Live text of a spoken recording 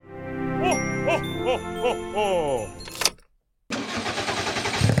ho, ho, ho.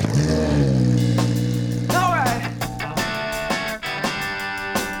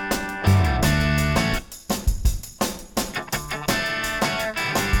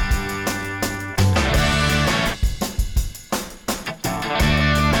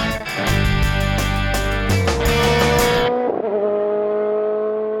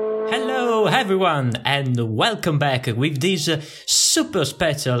 Everyone, and welcome back with this super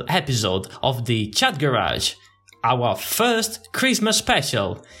special episode of the Chat Garage, our first Christmas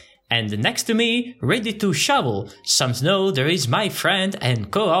special. And next to me, ready to shovel some snow, there is my friend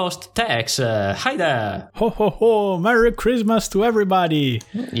and co-host Tex. Hi there! Ho ho ho! Merry Christmas to everybody!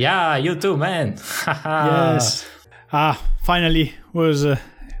 Yeah, you too, man! Yes. Finally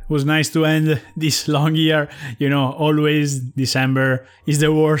was nice to end this long year. You know, always December is the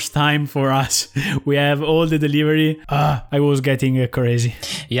worst time for us. We have all the delivery. I was getting crazy.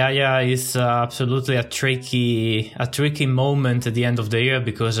 Yeah, it's absolutely a tricky moment at the end of the year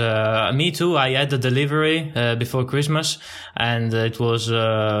because me too, I had the delivery before Christmas and it was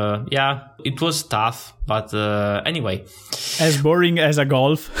tough, but anyway. As boring as a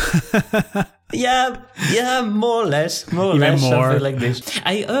golf. Yeah, more or less, something like this.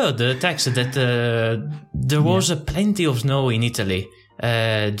 I heard, Tex, that there was plenty of snow in Italy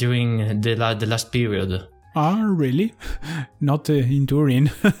during the last period. Really? Not in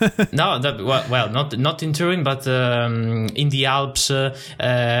Turin. No, not in Turin, but in the Alps,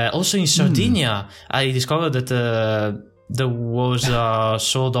 also in Sardinia. I discovered that there was a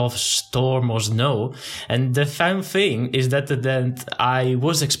sort of storm or snow, and the fun thing is that I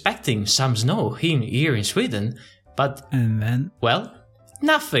was expecting some snow here in Sweden, but and then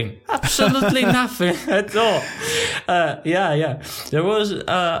nothing, absolutely nothing at all. Yeah. There was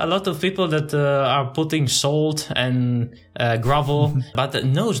a lot of people that are putting salt and gravel, but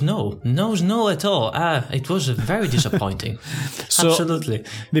no snow at all. It was very disappointing. So absolutely.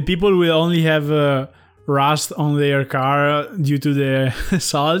 The people will only have rust on their car due to the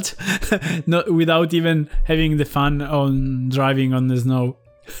salt, without even having the fun on driving on the snow.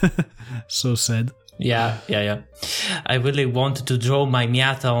 So sad. Yeah. I really wanted to draw my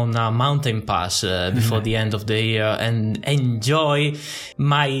Miata on a mountain pass before the end of the year and enjoy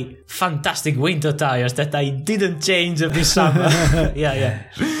my fantastic winter tires that I didn't change this summer. Yeah.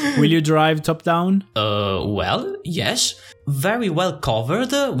 Will you drive top down? Well, yes. Very well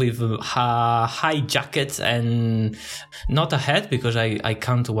covered with a high jacket and not a hat because I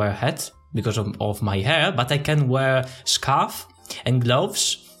can't wear a hat because of my hair, but I can wear scarf and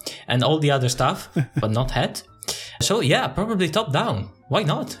gloves and all the other stuff, but not hat. So yeah, probably top down. Why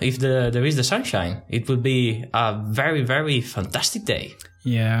not? If there is the sunshine, it will be a very, very fantastic day.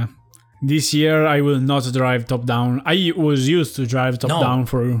 Yeah. This year I will not drive top down. I was used to drive top down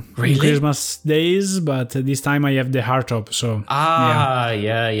for Christmas days, but this time I have the hardtop, so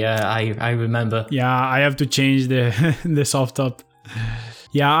yeah, I remember. Yeah, I have to change the soft top.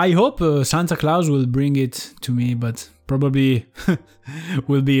 Yeah, I hope Santa Claus will bring it to me, but probably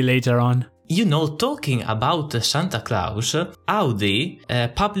will be later on. You know, talking about Santa Claus, Audi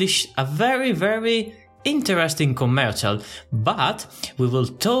published a very, very interesting commercial, but we will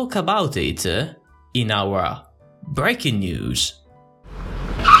talk about it in our breaking news.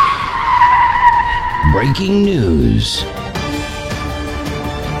 Breaking news.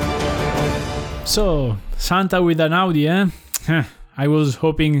 So, Santa with an Audi, eh? I was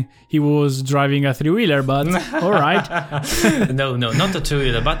hoping he was driving a three-wheeler, but all right. No, not a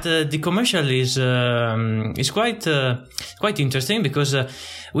two-wheeler. But the commercial is quite interesting because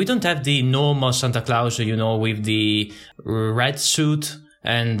we don't have the normal Santa Claus, you know, with the red suit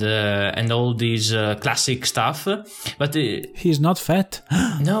and all these classic stuff. But he's not fat.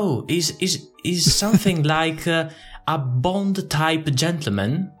 No, he's something like a Bond type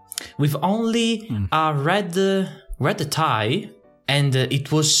gentleman with only a red tie. And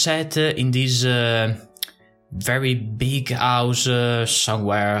it was set in this very big house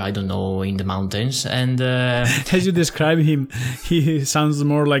somewhere, I don't know, in the mountains. And as you describe him, he sounds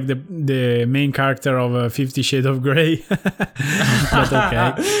more like the main character of 50 Shades of Grey. But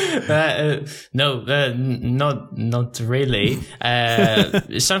okay. Not really.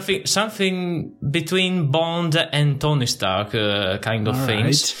 Something between Bond and Tony Stark kind of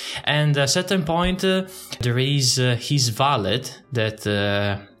things. Right. And at a certain point, there is his valet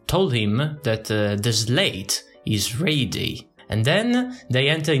that told him that the slate is ready. And then they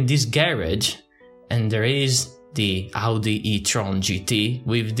enter in this garage and there is the Audi e-tron GT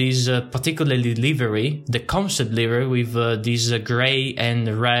with this particular livery, the concept livery with these grey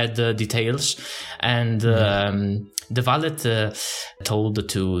and red details. And the valet told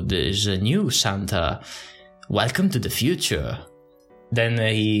to this new Santa, "Welcome to the future." Then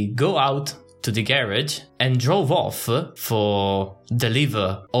he go out to the garage and drove off for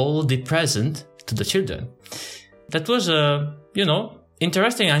deliver all the present to the children. That was,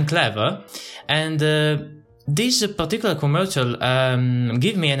 interesting and clever. And this particular commercial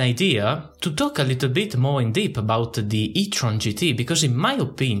gave me an idea to talk a little bit more in deep about the e-tron GT, because in my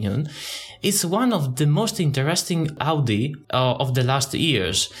opinion, it's one of the most interesting Audi of the last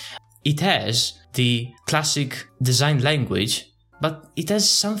years. It has the classic design language, but it has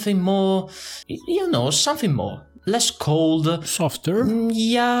something more, something more. Less cold. Softer?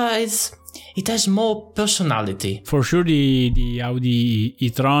 Yeah, it has more personality. For sure, the Audi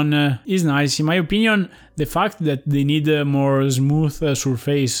e-tron is nice. In my opinion, the fact that they need a more smooth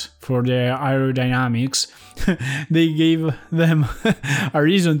surface for the aerodynamics, they gave them a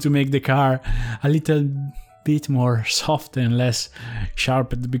reason to make the car a little bit more soft and less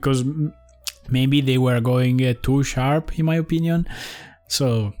sharp, because maybe they were going too sharp, in my opinion.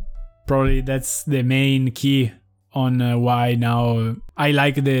 So probably that's the main key on why now I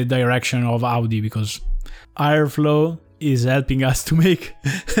like the direction of Audi, because airflow is helping us to make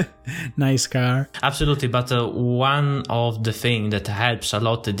nice car. Absolutely, but one of the things that helps a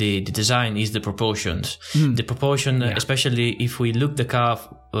lot the design is the proportions. The proportion, especially if we look the car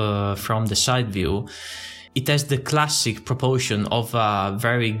from the side view, it has the classic proportion of a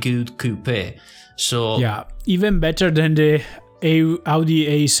very good coupe. So yeah, even better than the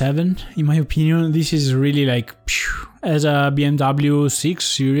Audi A7, in my opinion. This is really like as a BMW 6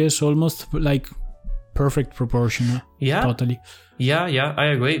 Series, almost like perfect proportion. Yeah, totally. Yeah, I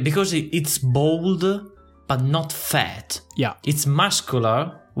agree, because it's bold but not fat. Yeah, it's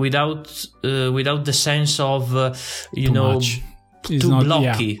muscular without the sense of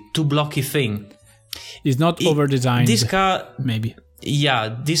too blocky thing. It's not over designed. This car maybe.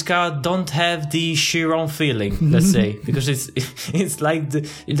 Yeah, this car don't have the Chiron feeling, let's say, because it's like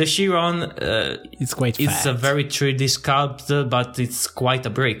the Chiron. It's quite fat. It's a very 3D sculpt, but it's quite a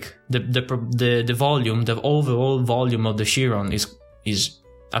brick. The volume, the overall volume of the Chiron is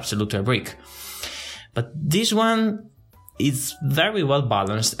absolutely a brick. But this one is very well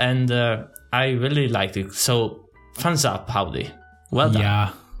balanced, and I really liked it. So thumbs up, Audi. Well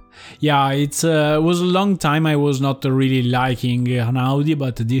done. Yeah, it was a long time I was not really liking an Audi,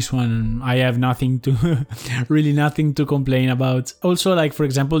 but this one I have nothing to complain about. Also, like for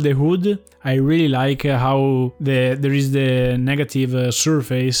example, the hood, I really like how there is the negative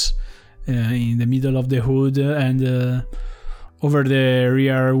surface in the middle of the hood and over the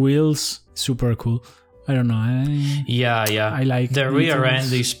rear wheels. Super cool. I don't know. Yeah. I like the rear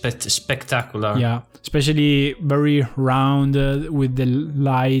end is spectacular. Yeah, especially very round with the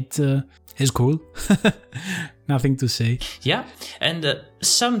light. Is cool. Nothing to say. Yeah, and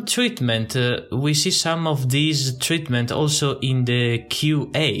some treatment. We see some of these treatment also in the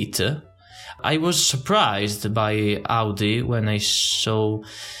Q8. I was surprised by Audi when I saw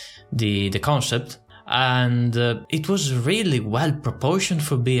the concept, and it was really well proportioned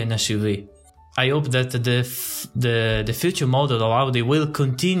for being an SUV. I hope that the future model of Audi will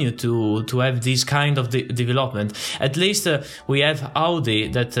continue to have this kind of development. At least we have Audi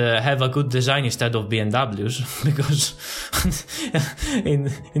that have a good design instead of BMWs, because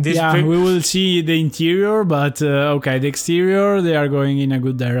in this we will see the interior, but the exterior they are going in a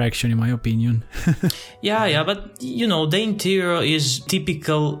good direction, in my opinion. yeah, but the interior is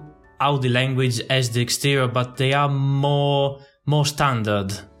typical Audi language as the exterior, but they are more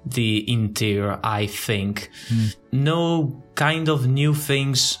standard. The interior, I think. No kind of new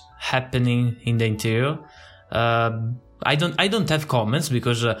things happening in the interior. I don't have comments,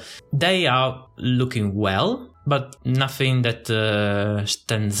 because they are looking well, but nothing that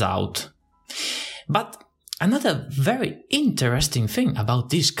stands out. But another very interesting thing about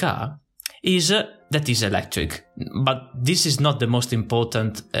this car is that is electric. But this is not the most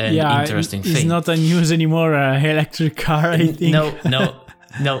important and interesting thing. It's not a news anymore, electric car, I think.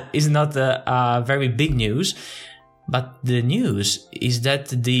 No, it's not a very big news, but the news is that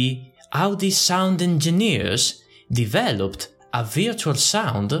the Audi sound engineers developed a virtual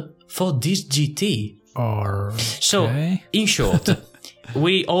sound for this GT. So, in short,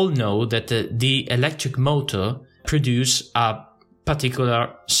 we all know that the electric motor produces a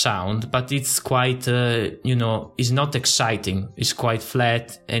particular sound, but it's quite, it's not exciting. It's quite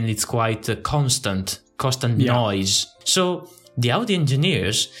flat and it's quite constant noise. So, the Audi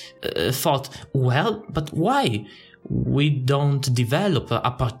engineers thought, well, but why? We don't develop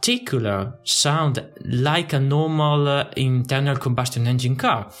a particular sound like a normal internal combustion engine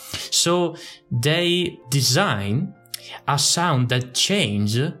car. So they design a sound that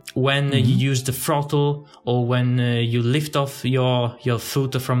changes when you use the throttle, or when you lift off your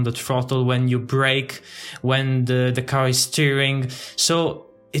foot from the throttle, when you brake, when the car is steering.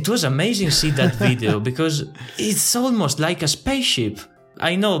 So it was amazing to see that video because it's almost like a spaceship.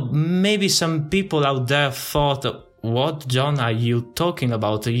 I know maybe some people out there thought, what, John, are you talking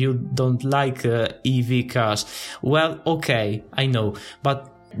about? You don't like EV cars. Well, okay, I know. But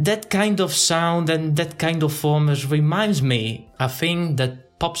that kind of sound and that kind of form reminds me a thing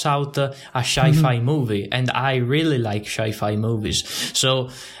that pops out a sci-fi movie. And I really like sci-fi movies. So,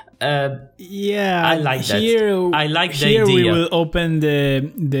 I like that. I like the idea. Here we will open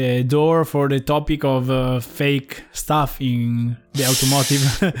the door for the topic of fake stuff in the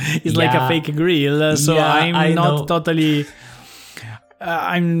automotive. It's like a fake grill. So I'm not totally.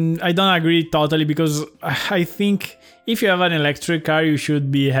 I don't agree totally, because I think if you have an electric car, you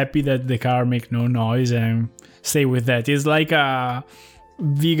should be happy that the car make no noise and stay with that. It's like a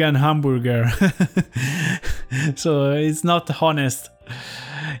vegan hamburger. So it's not honest.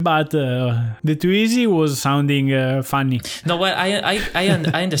 But the Twizy was sounding funny. No, well, I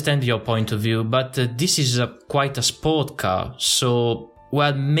understand your point of view, but this is quite a sport car, so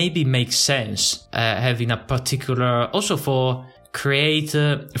well, maybe makes sense having a particular, also for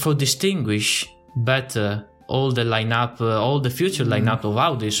distinguish better all the lineup, all the future lineup of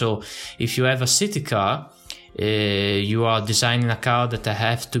Audi. So if you have a city car, you are designing a car that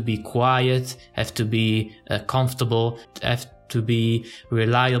have to be quiet, have to be comfortable, have to be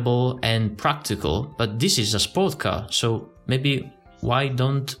reliable and practical. But this is a sport car, so maybe why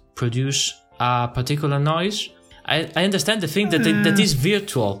don't produce a particular noise? I understand the thing that is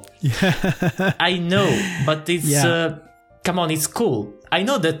virtual. Yeah. I know, but it's come on, it's cool. I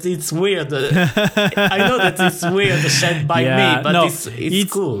know that it's weird. I know that it's weird said by me, but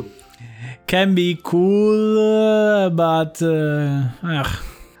it's cool. Can be cool, but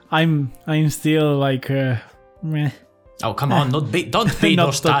I'm still like meh. Oh, come on, don't be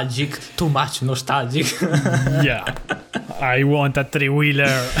nostalgic, too much nostalgic. Yeah, I want a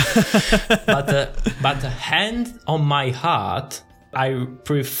three-wheeler. But hand on my heart, I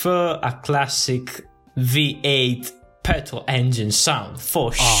prefer a classic V8 petrol engine sound,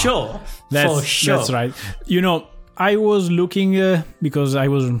 for sure. That's right. You know, I was looking, because I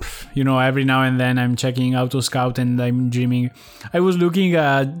was, every now and then I'm checking Auto Scout and I'm dreaming. I was looking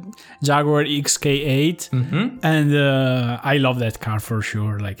at Jaguar XK8 and I love that car for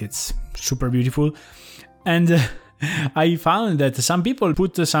sure. Like, it's super beautiful. And I found that some people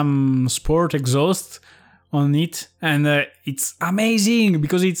put some sport exhaust on it, and it's amazing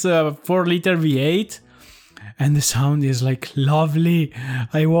because it's a 4-liter V8 and the sound is like lovely.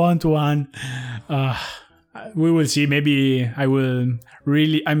 I want one. We will see. Maybe I will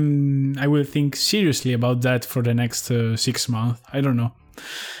think seriously about that for the next 6 months. I don't know.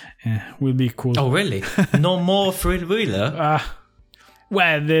 Will be cool. Oh, really? No more three-wheeler?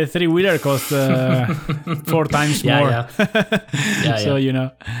 Well, the three-wheeler costs 4 times more. Yeah. So,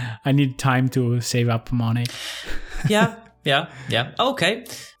 I need time to save up money. Yeah. Okay.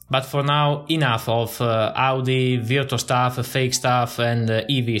 But for now, enough of Audi, virtual stuff, fake stuff, and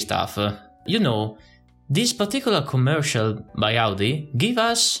EV stuff. This particular commercial by Audi give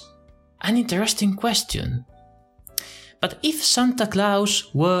us an interesting question. But if Santa Claus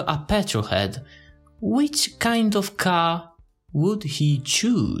were a petrolhead, which kind of car would he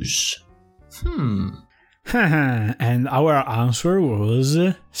choose? And our answer was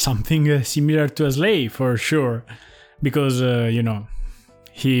something similar to a sleigh, for sure. Because,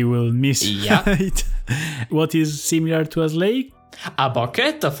 he will miss it. What is similar to a sleigh? A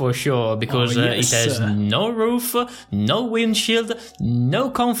barchetta, for sure, because it has no roof, no windshield, no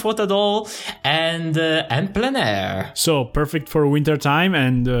comfort at all, and plein air. So perfect for winter time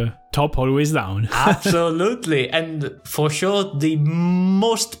and top always down. Absolutely, and for sure the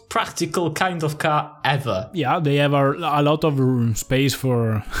most practical kind of car ever. Yeah, they have a lot of space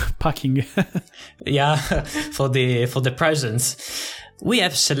for packing. Yeah, for the presents. We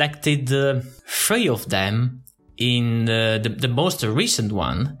have selected 3 of them in the most recent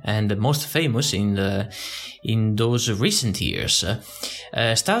one and the most famous in those recent years.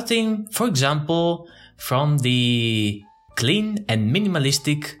 Starting, for example, from the clean and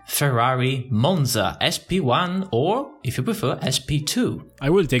minimalistic Ferrari Monza SP1, or, if you prefer, SP2.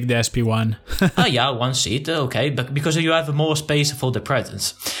 I will take the SP1. Yeah, 1 seat, okay, but because you have more space for the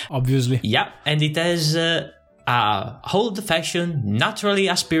presents. Obviously. Yeah, and it has a old-fashioned, naturally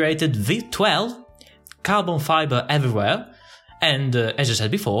aspirated V12, carbon fiber everywhere, and as I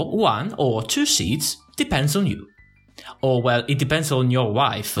said before, 1 or 2 seats, depends on you. Or, well, it depends on your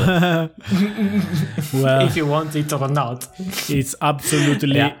wife. Well, if you want it or not. It's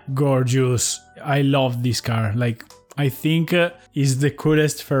absolutely gorgeous. I love this car. Like, I think it's the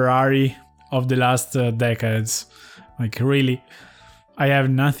coolest Ferrari of the last decades. Like, really, I have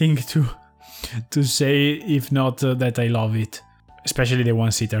nothing to say if not that I love it. Especially the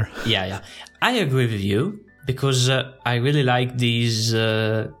one-seater. Yeah. I agree with you, because I really like this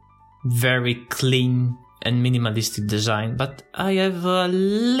very clean and minimalistic design, but I have a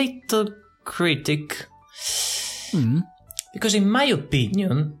little critic. Because in my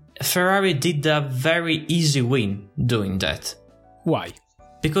opinion, Ferrari did a very easy win doing that. Why?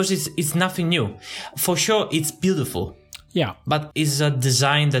 Because it's nothing new. For sure, it's beautiful. Yeah. But it's a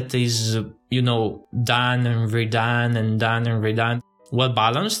design that is, done and redone and done and redone. Well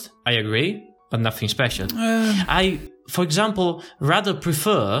balanced, I agree, but nothing special. I, for example, rather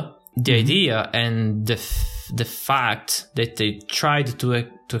prefer the idea and the fact that they tried to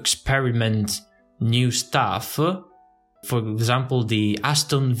experiment new stuff. For example, the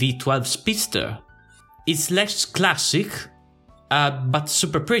Aston V12 Speedster. It's less classic, but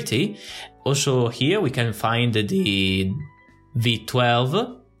super pretty. Also here we can find the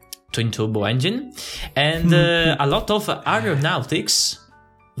V12 twin-turbo engine and a lot of aeronautics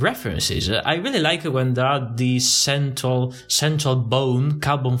references. I really like it when there are these central bone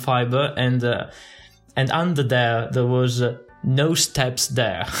carbon fiber and under there was no steps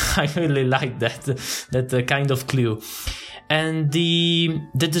there. I really like that kind of clue. And the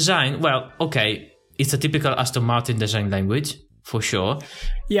design, well, okay, it's a typical Aston Martin design language for sure.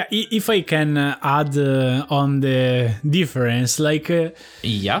 Yeah, if I can add on the difference, like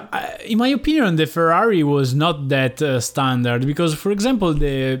in my opinion, the Ferrari was not that standard because, for example,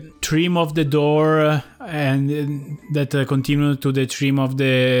 the trim of the door and that continued to the trim of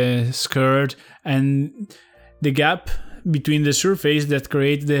the skirt and the gap between the surface that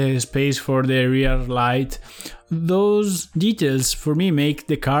create the space for the rear light, those details for me make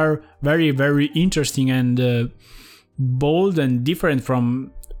the car very, very interesting and bold and different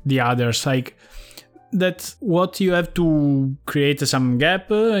from the others. Like that, what you have to create some gap,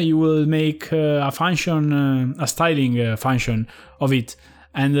 you will make a function, a styling function of it,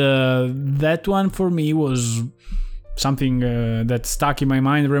 and that one for me was something that stuck in my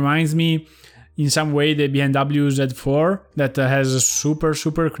mind. Reminds me in some way the BMW Z4 that has a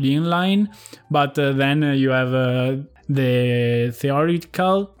super clean line, but then you have the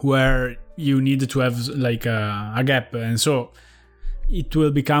theoretical where you need to have like a gap, and so it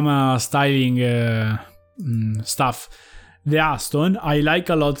will become a styling stuff. The Aston, I like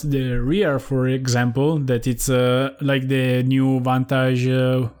a lot the rear, for example, that it's like the new Vantage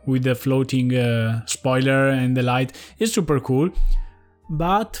with the floating spoiler and the light. It's super cool.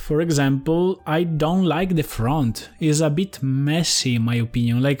 But, for example, I don't like the front. It's a bit messy, in my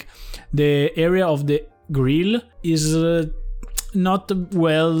opinion. Like, the area of the grille is not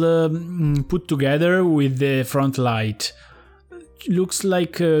well put together with the front light. Looks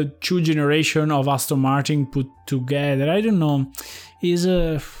like two generations of Aston Martin put together. I don't know. Is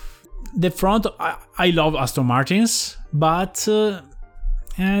the front? I love Aston Martins, but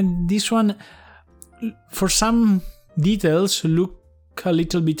and this one, for some details, look a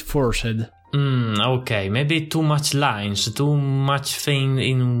little bit forced. Okay, maybe too much lines, too much thing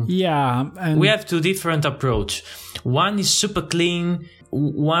in. Yeah, and we have two different approach. One is super clean,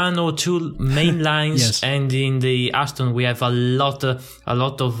 one or two main lines, yes. And in the Aston we have a lot of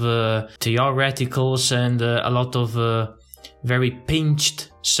theoreticals and a lot of very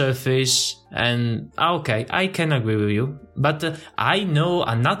pinched surface. And okay, I can agree with you, but I know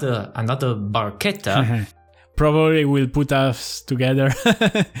another barchetta. Probably will put us together.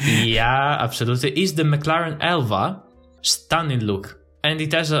 Yeah, absolutely. Is the McLaren Elva. Stunning look. And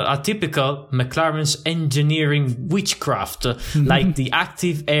it has a typical McLaren's engineering witchcraft, like the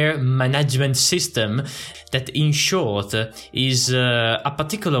active air management system that, in short, is a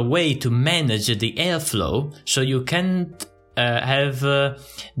particular way to manage the airflow so you can have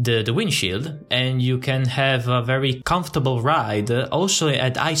the windshield and you can have a very comfortable ride also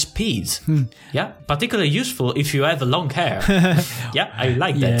at high speeds. Yeah, particularly useful if you have long hair. Yeah, I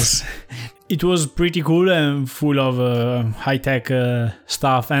like that. Yes. It was pretty cool and full of high-tech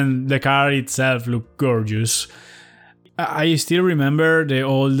stuff, and the car itself looked gorgeous. I still remember the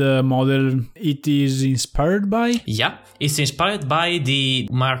old model it is inspired by. Yeah, it's inspired by the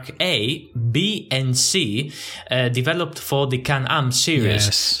Mark A, B, and C, developed for the Can-Am series.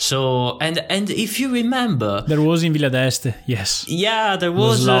 Yes. So, and if you remember, There was in Villa d'Este, yes. yeah, there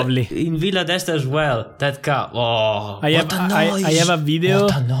was lovely. In Villa d'Este as well. That car. Oh, I have a video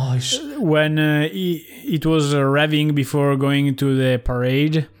What a noise! when it was revving before going to the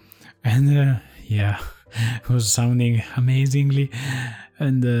parade, and it was sounding amazingly,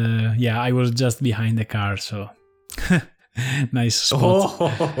 and I was just behind the car, so nice spot.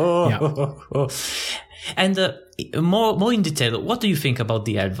 Oh. And more in detail, what do you think about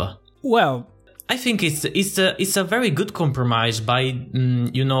the Elva? Well, I think it's a very good compromise by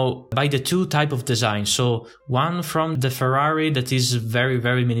by the two type of design. So one from the Ferrari that is very,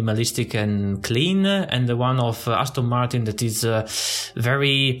 very minimalistic and clean, and the one of Aston Martin that is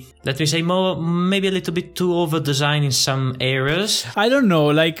very, let me say, maybe a little bit too over designed in some areas. I don't know,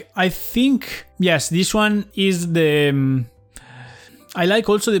 like I think yes, this one is the I like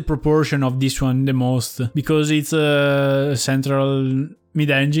also the proportion of this one the most, because it's a central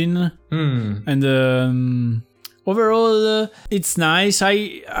mid-engine, and overall it's nice.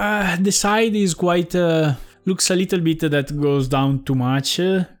 The side is quite looks a little bit that goes down too much,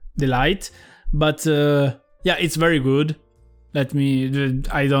 the light, but it's very good.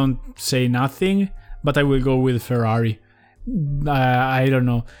 I don't say nothing, but I will go with Ferrari. I don't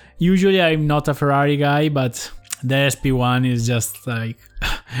know, usually I'm not a Ferrari guy, but the SP1 is just like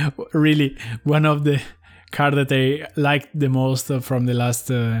really one of the car that I liked the most from the last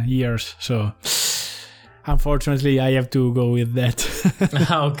years. So unfortunately, I have to go with that.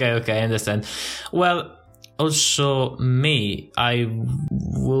 Okay, I understand. Well, also me, I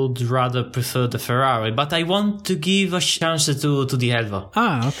would rather prefer the Ferrari, but I want to give a chance to the Elva.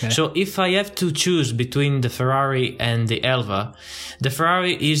 Okay. So if I have to choose between the Ferrari and the Elva, the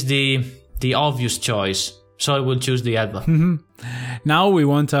Ferrari is the obvious choice. So I will choose the Elva. Mm-hmm. Now we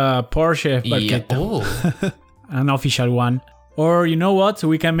want a Porsche barchetta. Yeah. Oh. An official one. Or you know what?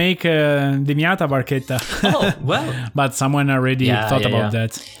 We can make the Miata barchetta. Oh, well. But someone already thought about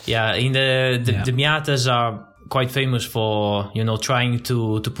that. Yeah, the Miatas are quite famous for, trying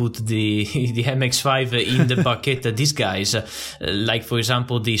to put the MX-5 in the barchetta. These guys, like for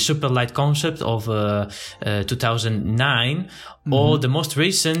example, the Superlight concept of 2009, or the most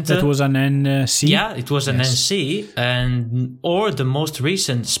recent. That was an NC. Yeah, it was an NC, or the most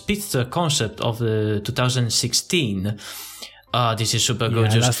recent Speedster concept of 2016. This is super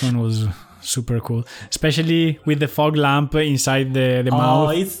gorgeous. The last one was super cool, especially with the fog lamp inside the mouth.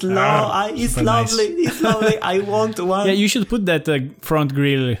 Oh, it's lovely. Nice. It's lovely. I want one. Yeah, you should put that front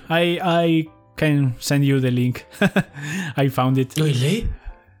grille. I can send you the link. I found it. Really?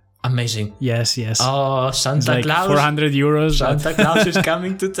 Amazing. Yes. Oh, Santa Claus. 400 euros. Santa Claus is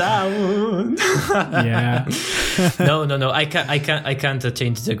coming to town. Yeah. No. I can't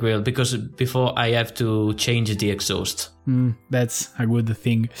change the grill, because before I have to change the exhaust. That's a good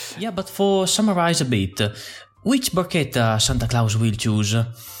thing. Yeah, but for summarize a bit, which barchetta Santa Claus will choose?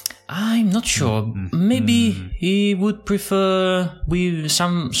 I'm not sure. Maybe he would prefer with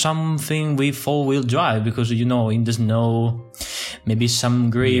something with 4-wheel drive, because in the snow, maybe some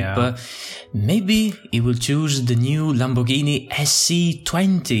grip. Yeah. Maybe he will choose the new Lamborghini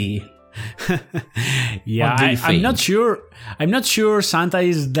SC20. Yeah, I'm not sure. I'm not sure Santa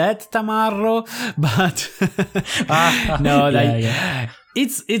is that tamarro, but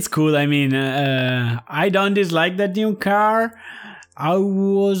it's cool. I mean, I don't dislike that new car. I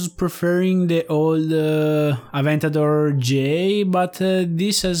was preferring the old Aventador J, but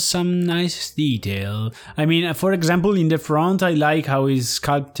this has some nice detail. I mean, for example, in the front, I like how it's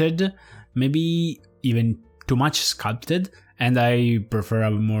sculpted, maybe even too much sculpted, and I prefer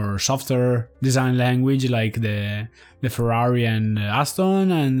a more softer design language like the Ferrari and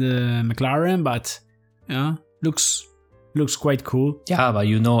Aston and McLaren, but looks quite cool. Yeah, but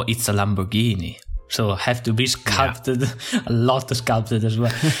it's a Lamborghini. So have to be sculpted, a lot sculpted as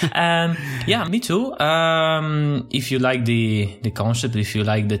well. Yeah, me too. If you like the concept, if you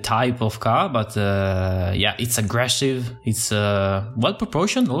like the type of car, but it's aggressive. It's well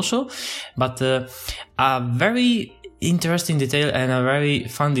proportioned also, but a very interesting detail and a very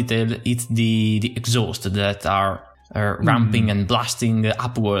fun detail. It's the exhaust that are ramping and blasting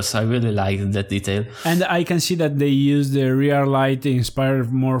upwards. I really like that detail. And I can see that they use the rear light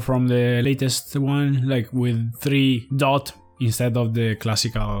inspired more from the latest one, like with 3 dots instead of the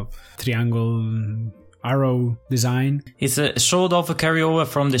classical triangle arrow design. It's a sort of a carryover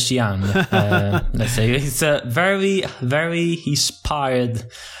from the Xi'an. Let's say it's very, very inspired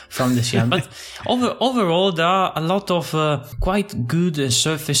from the Xi'an. But overall, there are a lot of quite good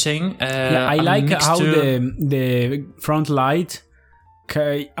surfacing. I like how the front light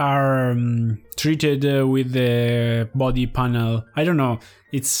are treated with the body panel. I don't know.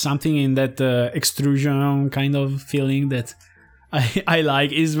 It's something in that extrusion kind of feeling that I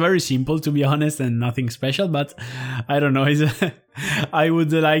like. It's very simple, to be honest, and nothing special, but I don't know. I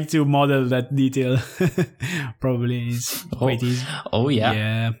would like to model that detail. Probably it's quite easy. Oh, yeah.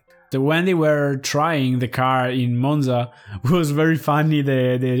 Yeah. When they were trying the car in Monza, was very funny,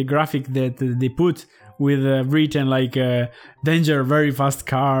 the graphic that they put with written like danger, very fast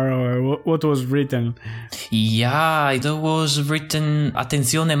car, or what was written? Yeah, it was written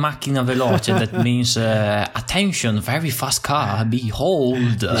attenzione macchina veloce. That means attention, very fast car,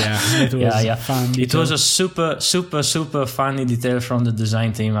 behold. Yeah, it was fun. It was a super funny detail from the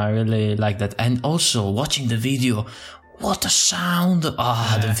design team. I really like that. And also watching the video, what a sound! The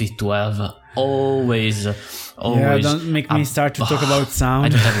V12. Always. Yeah, don't make me start to talk about sound. I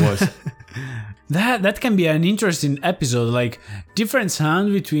don't have words. That can be an interesting episode, like different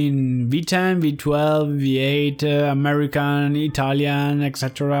sound between V10, V12, V8, American, Italian,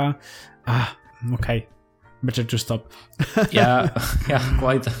 etc. Okay, better to stop. yeah,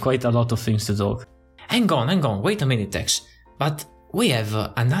 quite a lot of things to talk. Hang on, wait a minute, Tex. But we have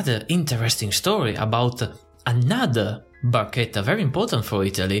another interesting story about another barchetta, very important for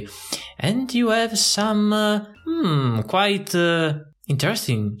Italy, and you have some quite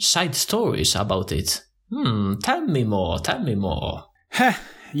interesting side stories about it. Tell me more.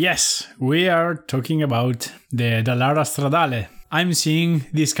 Yes, we are talking about the Dallara stradale. I'm seeing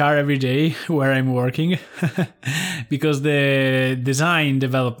this car every day where I'm working because the design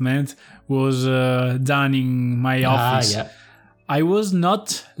development was done in my office. Yeah. I was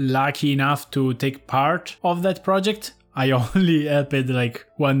not lucky enough to take part of that project. I only helped like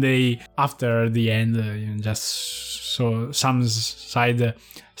one day after the end, just so some side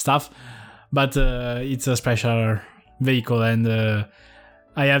stuff. But it's a special vehicle, and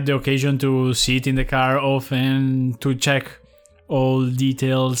I have the occasion to sit in the car often to check all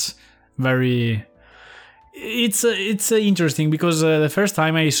details. It's interesting because the first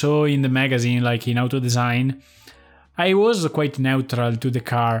time I saw in the magazine, like in Auto Design, I was quite neutral to the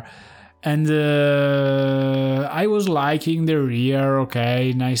car, and I was liking the rear,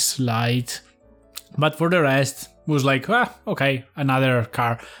 okay, nice light, but for the rest was like, okay, another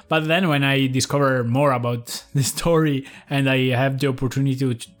car. But then when I discover more about the story and I have the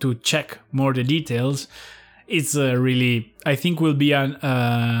opportunity to check more the details, it's really, I think, will be an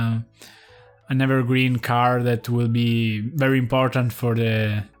evergreen car that will be very important for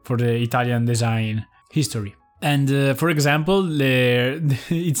the Italian design history. And for example,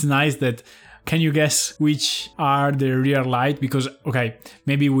 it's nice that, can you guess which are the rear light? Because, okay,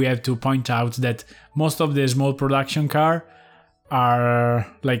 maybe we have to point out that most of the small production car are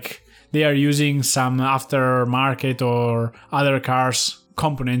like, they are using some aftermarket or other cars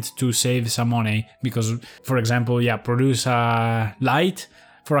component to save some money. Because, for example, produce a light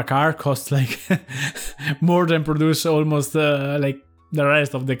for a car costs like more than produce almost like the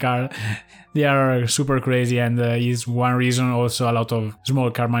rest of the car. They are super crazy, and is one reason also a lot of small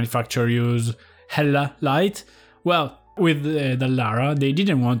car manufacturers use Hella light. Well, with the Dallara, they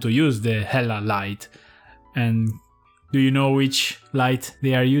didn't want to use the Hella light. And do you know which light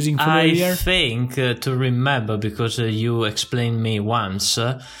they are using for the rear? I think to remember, because you explained me once.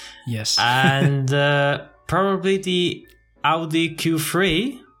 Yes. And probably the Audi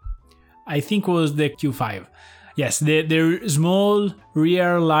Q3? I think it was the Q5. Yes, the small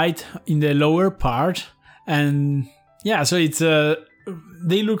rear light in the lower part, and so it's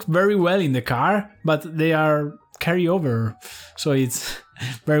they look very well in the car, but they are carryover, so it's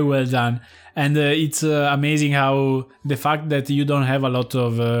very well done. And it's amazing how the fact that you don't have a lot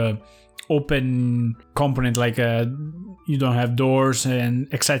of open component, like you don't have doors and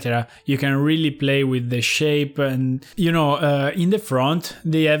etc. You can really play with the shape, and in the front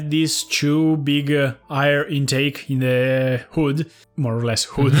they have these two big air intake in the hood, more or less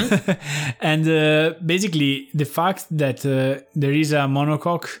hood. And basically the fact that there is a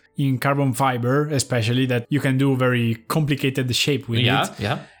monocoque in carbon fiber, especially, that you can do very complicated shape with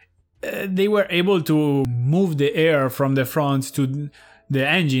it. They were able to move the air from the front to the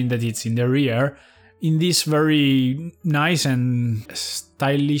engine that it's in the rear in this very nice and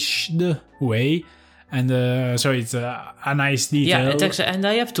stylish way. And so it's a nice detail. Yeah, and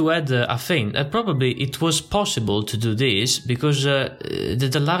I have to add a thing. Probably it was possible to do this because the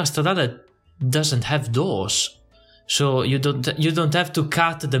Dallara stradale doesn't have doors. So you don't have to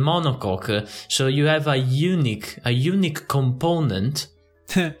cut the monocoque. So you have a unique component,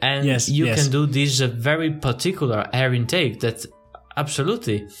 and you can do this very particular air intake that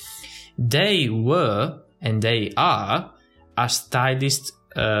absolutely they were and they are a stylist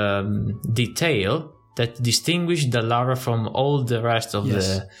detail that distinguish Dallara from all the rest of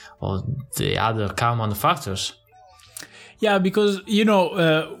the other car manufacturers. Yeah, because,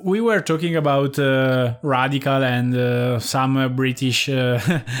 we were talking about Radical and some British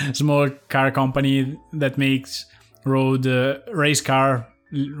small car company that makes race car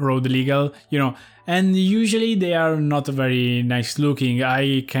road legal, and usually they are not very nice looking.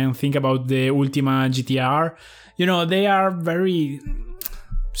 I can think about the Ultima GTR. They are very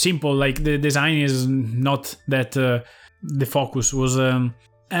simple, like the design is not that the focus was...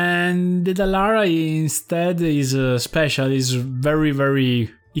 and the Dallara instead is special, is very, very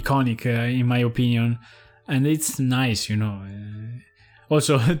iconic in my opinion. And it's nice,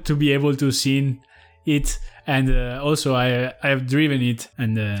 also to be able to see it. And also I have driven it.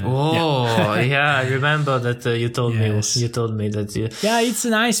 And I remember that you told me that. Yeah, it's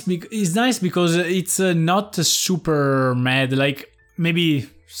nice. It's nice because it's not super mad. Like maybe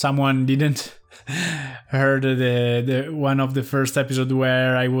someone didn't heard the one of the first episode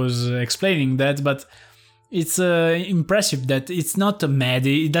where I was explaining that, but it's impressive that it's not mad.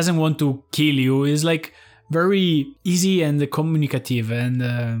 It doesn't want to kill you. It's like very easy and communicative,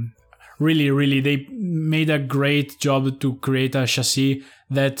 and really they made a great job to create a chassis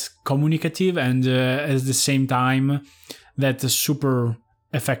that's communicative and at the same time that's super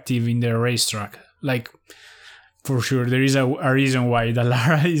effective in the racetrack. Like, for sure, there is a reason why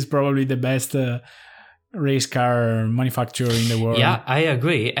Dallara is probably the best race car manufacturer in the world. Yeah, I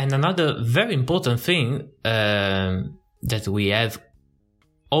agree. And another very important thing that we have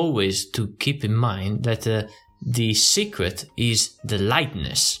always to keep in mind, that the secret is the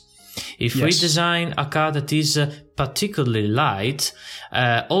lightness. If we design a car that is particularly light,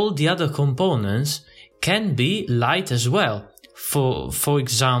 all the other components can be light as well. For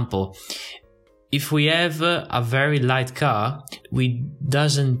example, if we have a very light car, we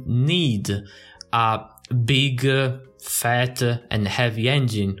doesn't need a big, fat and heavy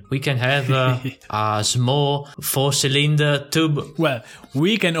engine. We can have a small 4-cylinder tube. Well,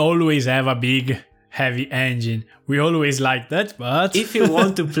 we can always have a big, heavy engine. We always like that, but... if you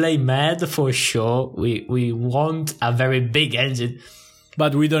want to play mad, for sure, we want a very big engine.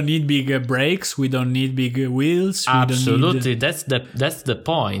 But we don't need big brakes. We don't need big wheels. Absolutely, that's the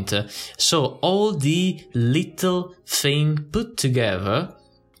point. So all the little thing put together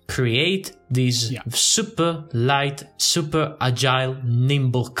create this super light, super agile,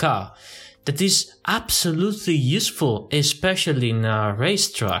 nimble car that is absolutely useful, especially in a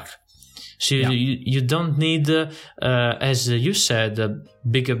racetrack. So you don't need, as you said,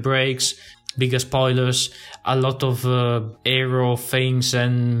 bigger brakes, bigger spoilers, a lot of aero things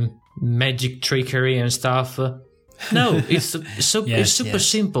and magic trickery and stuff. No, it's super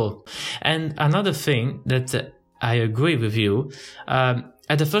simple. And another thing that I agree with you,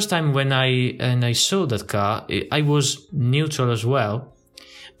 at the first time when I saw that car, I was neutral as well.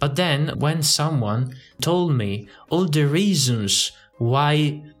 But then when someone told me all the reasons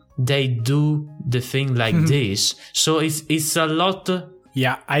why they do the thing like this, so it's a lot.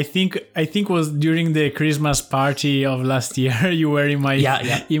 Yeah, I think it was during the Christmas party of last year. You were in my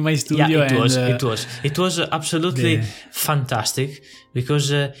in my studio. Yeah, it was absolutely fantastic,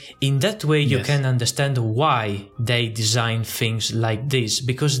 because in that way you can understand why they design things like this,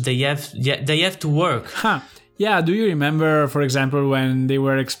 because they have to work. Yeah, do you remember, for example, when they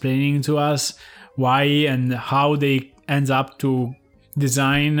were explaining to us why and how they end up to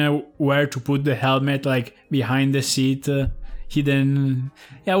design where to put the helmet, like behind the seat? Hidden,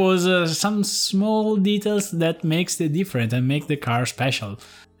 it was some small details that makes the difference and make the car special,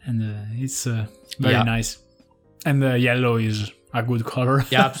 and it's very nice. And yellow is a good color.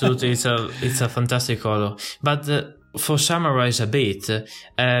 Yeah, absolutely, it's a fantastic color. But for summarize a bit,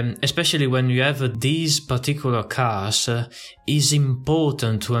 especially when you have these particular cars, it's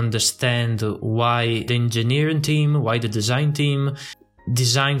important to understand why the engineering team, why the design team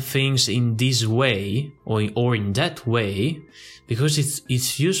design things in this way or in that way, because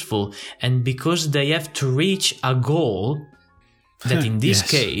it's useful, and because they have to reach a goal that in this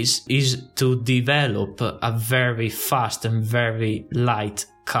case is to develop a very fast and very light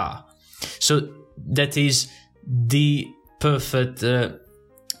car. So that is the perfect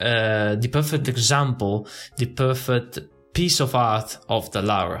example, the perfect piece of art of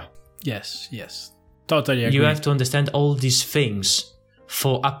Dallara. Yes, totally agree. You have to understand all these things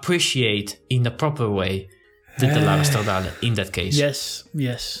for appreciate in the proper way the Dallara stradale in that case. Yes.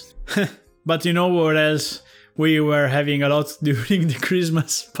 But you know what else? We were having a lot during the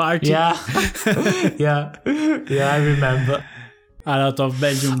Christmas party. Yeah, I remember. A lot of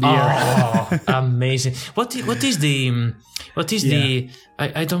Belgian beer. Oh, amazing! What is the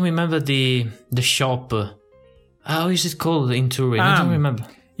I don't remember the shop. How is it called in Turin? I don't remember.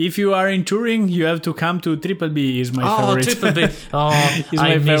 If you are in Turin, you have to come to Triple B. Is my favorite. Triple B.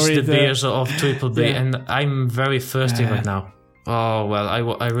 I miss the beers of Triple B, and I'm very thirsty right now. Oh well, I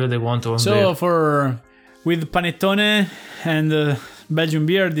really want one beer. So with panettone and Belgian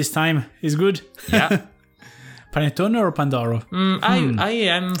beer this time is good. Yeah. Panettone or Pandoro? I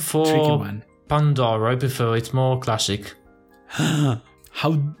am for Pandoro. I prefer it's more classic.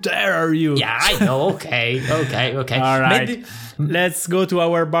 How dare you? Yeah, I know. Okay. All right. Let's go to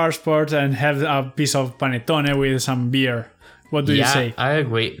our bar sport and have a piece of panettone with some beer. What do you say? Yeah, I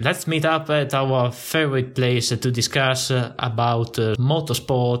agree. Let's meet up at our favorite place to discuss about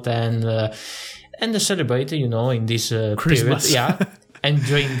motorsport and celebrate, in this Christmas. period. Yeah, and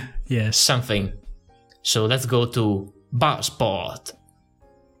drink something. So let's go to bar sport.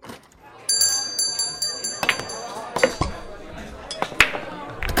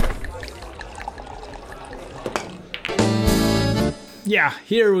 Yeah,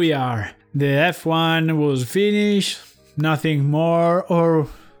 here we are. The F1 was finished. Nothing more. Or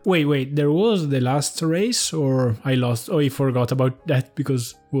wait, there was the last race, or I forgot about that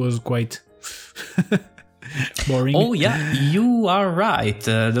because it was quite boring. Oh yeah, you are right.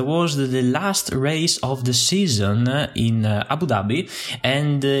 There was the last race of the season in Abu Dhabi,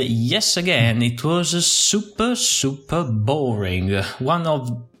 and yes, again, it was super boring. One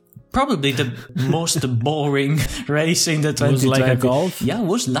of probably the most boring race in the 2020. Was like a golf? Yeah, it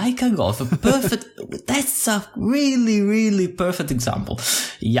was like a golf. A perfect. That's a really perfect example.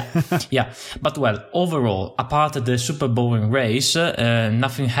 Yeah. But well, overall, apart of the super boring race,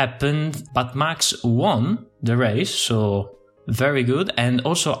 nothing happened. But Max won the race, so very good. And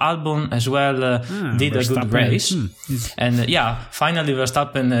also Albon as well did a good race. And finally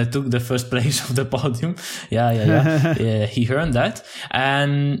Verstappen took the first place of the podium. Yeah. He earned that.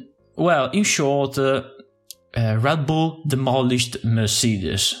 And well, in short, Red Bull demolished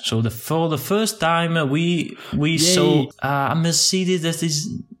Mercedes. So for the first time, we saw a Mercedes that is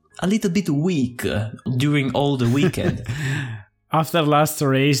a little bit weak during all the weekend. After last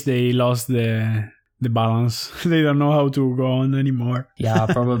race, they lost the balance. They don't know how to go on anymore. Yeah,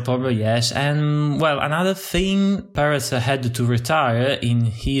 probably yes. And well, another thing, Perez had to retire in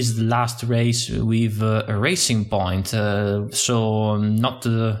his last race with a Racing Point. So not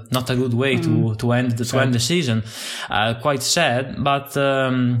a good way to end the season. Quite sad, but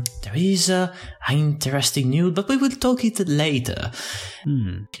there is interesting news, but we will talk it later.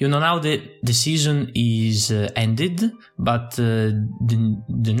 Now the season is ended, but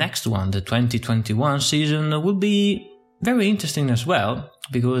the next one, the 2021 season, will be very interesting as well,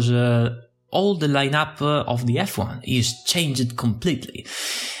 because all the lineup of the F1 is changed completely.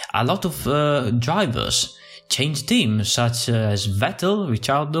 A lot of drivers changed teams, such as Vettel,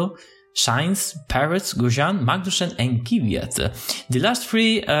 Ricciardo, Sainz, Perez, Grosjean, Magnussen and Kvyat. The last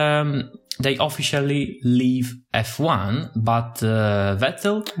three they officially leave F1, but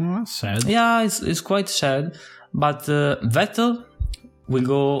Vettel... sad. Yeah, it's quite sad. But Vettel will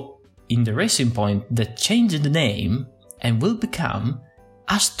go in the Racing Point that changed the name and will become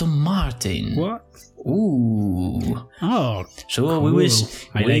Aston Martin. What? Ooh. Oh, so cool. we will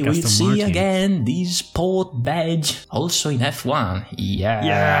Aston see Martin again this sport badge also in F1.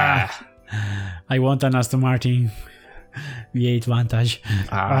 Yeah. I want an Aston Martin V8 Vantage.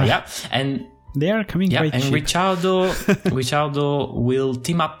 Yeah, and they are coming quite and cheap. Ricciardo will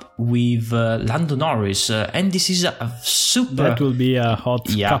team up with Lando Norris, and this is a super. That will be a hot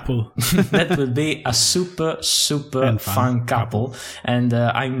couple. That will be a super fun couple, and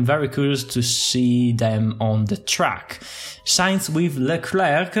I'm very curious to see them on the track. Sainz with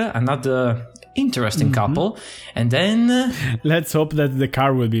Leclerc, another interesting couple, and then let's hope that the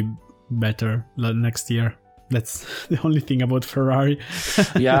car will be better next year. That's the only thing about Ferrari.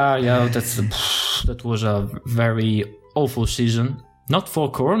 Yeah, that was a very awful season. Not for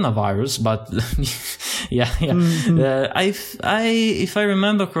coronavirus, but yeah. If I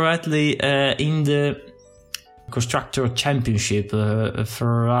remember correctly, in the Constructor Championship,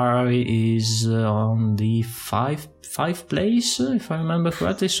 Ferrari is on the fifth place, if I remember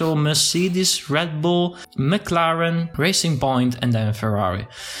correctly. So Mercedes, Red Bull, McLaren, Racing Point, and then Ferrari.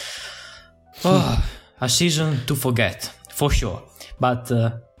 A season to forget, for sure. But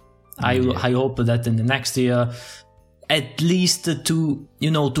I hope that in the next year, at least to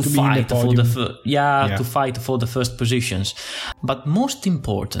fight for to fight for the first positions. But most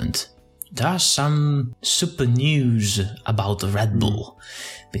important, there are some super news about Red Bull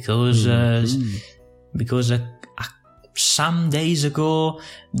because some days ago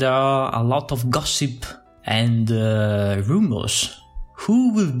there are a lot of gossip and rumors.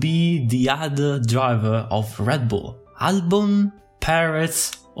 Who will be the other driver of Red Bull? Albon,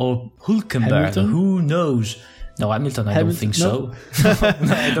 Perez, or Hülkenberg? Hamilton? Who knows? No, Hamilton, I don't think so. No,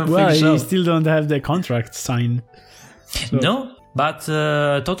 I don't well, think so. he still don't have the contract signed. So. No, but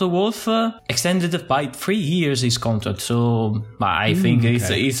Toto Wolff extended by 3 years his contract. So I think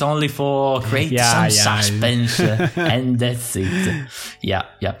it's only for create some suspense, and that's it. Yeah.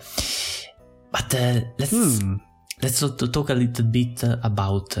 But let's talk a little bit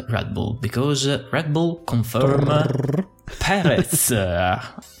about Red Bull, because Red Bull confirmed Perez.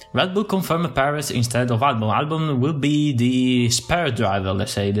 Red Bull confirmed Perez instead of Albon. Albon will be the spare driver,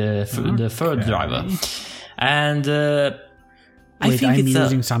 let's say, the third driver. And I think I'm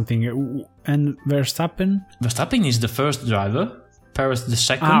using something. And Verstappen? Verstappen is the first driver. Perez the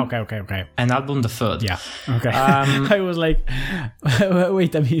second. Okay. And Albon the third. Yeah. Okay. I was like,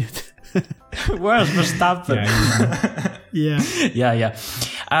 wait a minute. Where's Verstappen? Yeah.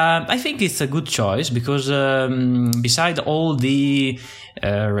 I think it's a good choice because beside all the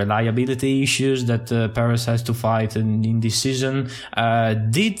reliability issues that Perez has to fight in this season,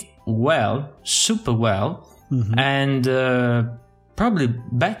 did well, super well, and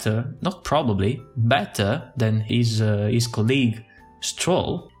better than his colleague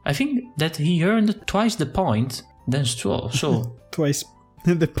Stroll. I think that he earned twice the point than Stroll. So twice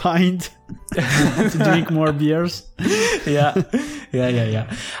the pint to drink more beers. Yeah.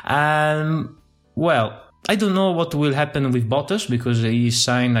 Well, I don't know what will happen with Bottas because he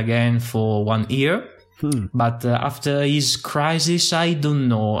signed again for 1 year. But after his crisis, I don't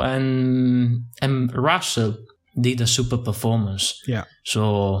know. And Russell did a super performance. Yeah.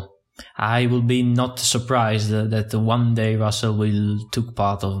 So I will be not surprised that one day Russell will take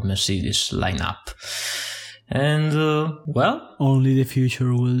part of Mercedes lineup. And, only the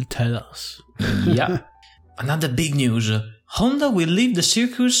future will tell us. Yeah. Another big news. Honda will leave the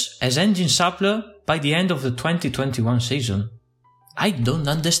circus as engine supply by the end of the 2021 season. I don't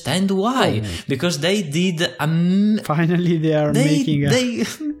understand why. Because they did... Finally, they are making a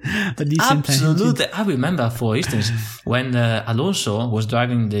decent absolutely. engine. I remember, for instance, when Alonso was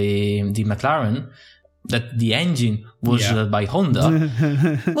driving the McLaren, that the engine was by Honda.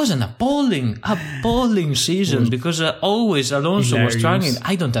 It was an appalling season because always Alonso was trying.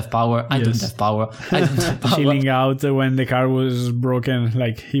 I don't have power. I don't have power. Chilling out when the car was broken,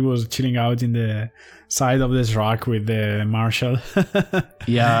 like he was chilling out in the side of the track with the Marshall.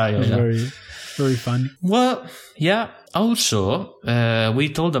 Yeah. Very, very fun. Well, yeah. Also, we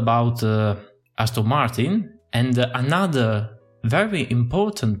told about Aston Martin, and another very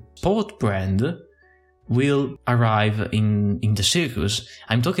important sport brand will arrive in the circus.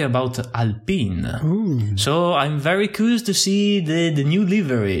 I'm talking about Alpine. Ooh. So I'm very curious to see the new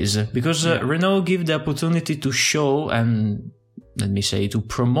liveries, because Renault give the opportunity to show and, let me say, to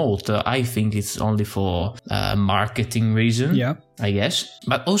promote. I think it's only for marketing reason, I guess.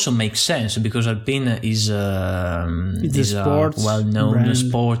 But also makes sense because Alpine is a well-known brand.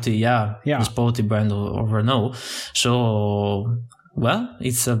 sporty brand of Renault. So... well,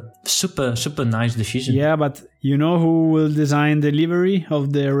 it's a super, super nice decision. Yeah, but you know who will design the livery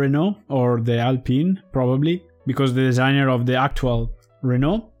of the Renault or the Alpine? Probably. Because the designer of the actual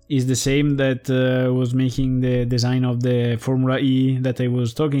Renault is the same that was making the design of the Formula E that I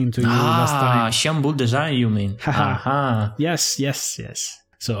was talking to you last time. Shambu design, you mean? Yes.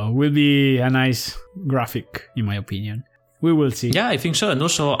 So it will be a nice graphic, in my opinion. We will see. Yeah, I think so. And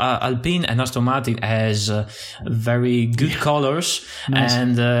also Alpine and Aston Martin has very good colors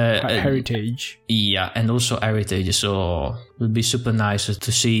and heritage. Yeah, and also heritage. So it will be super nice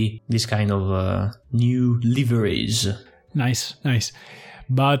to see this kind of new liveries. Nice.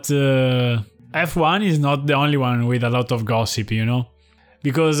 But F1 is not the only one with a lot of gossip, you know?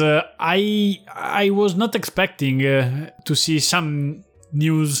 Because I was not expecting to see some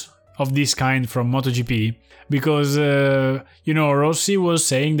news of this kind from MotoGP. Because, Rossi was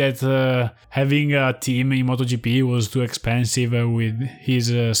saying that having a team in MotoGP was too expensive with his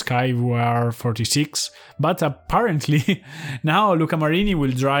Sky VR46. But apparently, now Luca Marini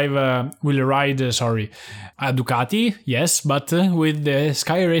will ride a Ducati, yes, but with the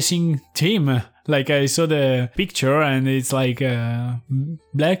Sky Racing team. Like I saw the picture and it's like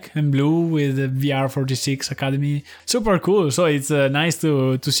black and blue with the VR46 Academy. Super cool. So it's nice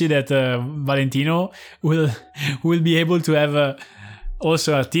to see that Valentino will be able to have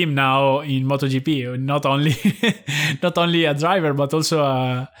also a team now in MotoGP. Not only a driver, but also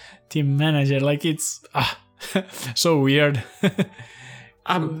a team manager. Like it's so weird.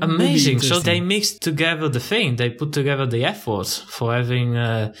 Amazing. So they mixed together the thing. They put together the efforts for having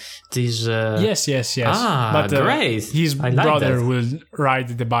these. Yes. But great. His brother will ride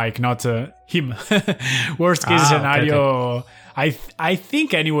the bike, not him. Worst case scenario. Okay. I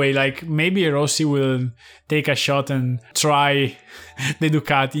think anyway. Like maybe Rossi will take a shot and try the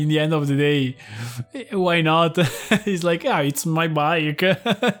Ducati. In the end of the day, why not? He's like, it's my bike.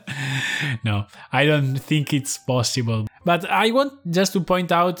 No, I don't think it's possible. But I want just to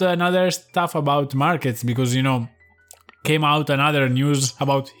point out another stuff about Marquez because, came out another news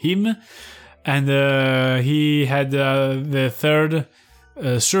about him and he had the third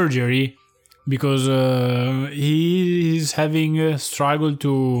surgery because he is having struggled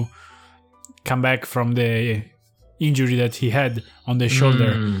to come back from the injury that he had on the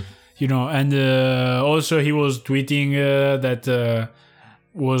shoulder, and also he was tweeting that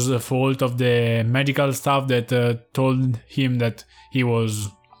was the fault of the medical staff that told him that he was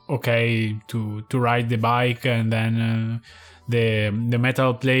okay to ride the bike, and then the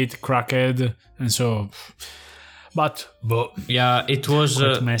metal plate cracked, and so. But yeah, it was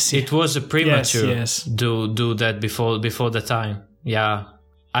premature to do that before the time. Yeah,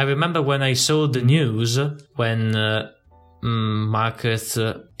 I remember when I saw the news when Marquez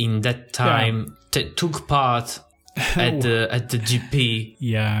in that time took part at the GP.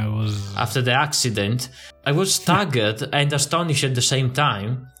 Yeah, it was after the accident. I was staggered and astonished at the same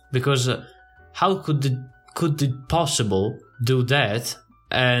time because how could it possible do that?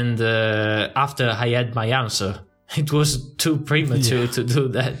 And after I had my answer, it was too premature to do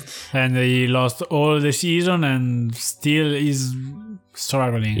that. And he lost all the season and still is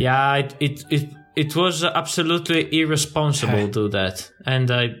struggling. Yeah, it was absolutely irresponsible to do that.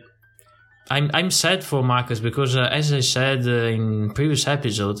 And I'm sad for Marquez because, as I said in previous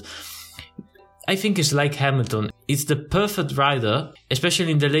episode, I think it's like Hamilton. It's the perfect rider,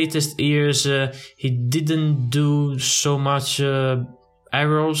 especially in the latest years. He didn't do so much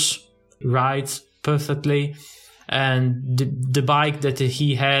errors, rides perfectly, and the bike that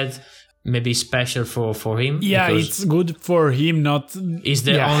he had maybe special for him. Yeah, it's good for him. Not is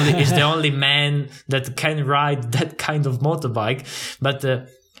the only man that can ride that kind of motorbike, but.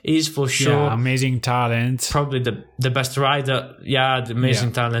 Is for sure amazing talent. Probably the best rider. Yeah, the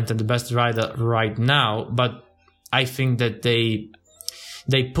amazing talent and the best rider right now. But I think that they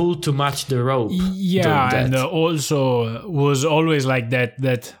pull too much the rope. Yeah, and also was always like that.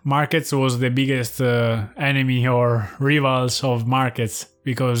 That Marquez was the biggest enemy or rivals of Marquez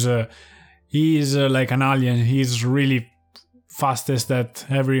because he is like an alien. He's really fastest at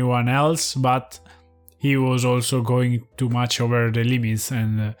everyone else, but he was also going too much over the limits,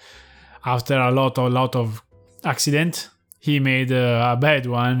 and after a lot of accident, he made a bad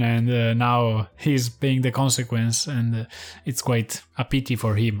one, and now he's paying the consequence, and it's quite a pity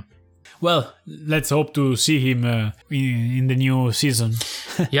for him. Well, let's hope to see him in the new season.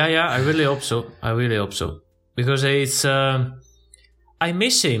 Yeah, I really hope so. Because it's I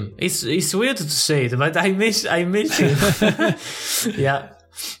miss him. It's weird to say it, but I miss him. Yeah.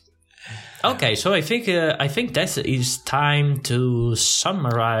 Okay, so I think that is time to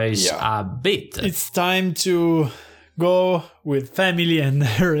summarize a bit. It's time to go with family and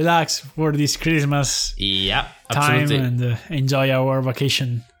relax for this Christmas absolutely. Time and enjoy our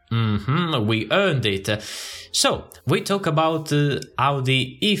vacation. We earned it. So we talk about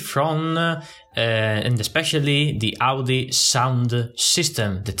Audi e-tron and especially the Audi sound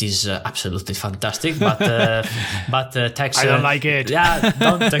system that is absolutely fantastic. But Tex, I don't like it. Yeah,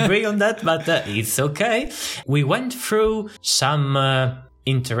 don't agree on that, but it's okay. We went through some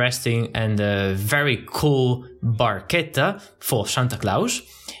interesting and very cool barchetta for Santa Claus.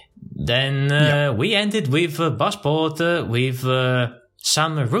 Then we ended with Passport with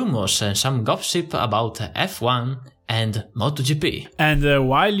some rumors and some gossip about F1 and MotoGP. And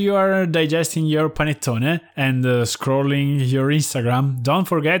while you are digesting your panettone and scrolling your Instagram, don't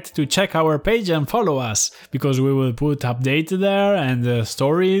forget to check our page and follow us, because we will put updates there and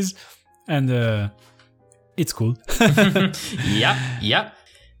stories, and it's cool. Yeah.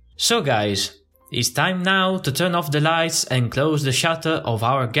 So guys, it's time now to turn off the lights and close the shutter of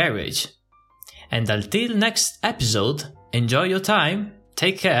our garage. And until next episode, enjoy your time,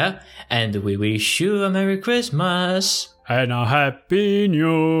 take care, and we wish you a Merry Christmas! And a happy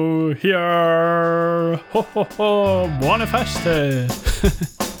new year! Ho ho ho! Buone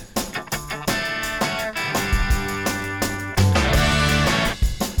feste!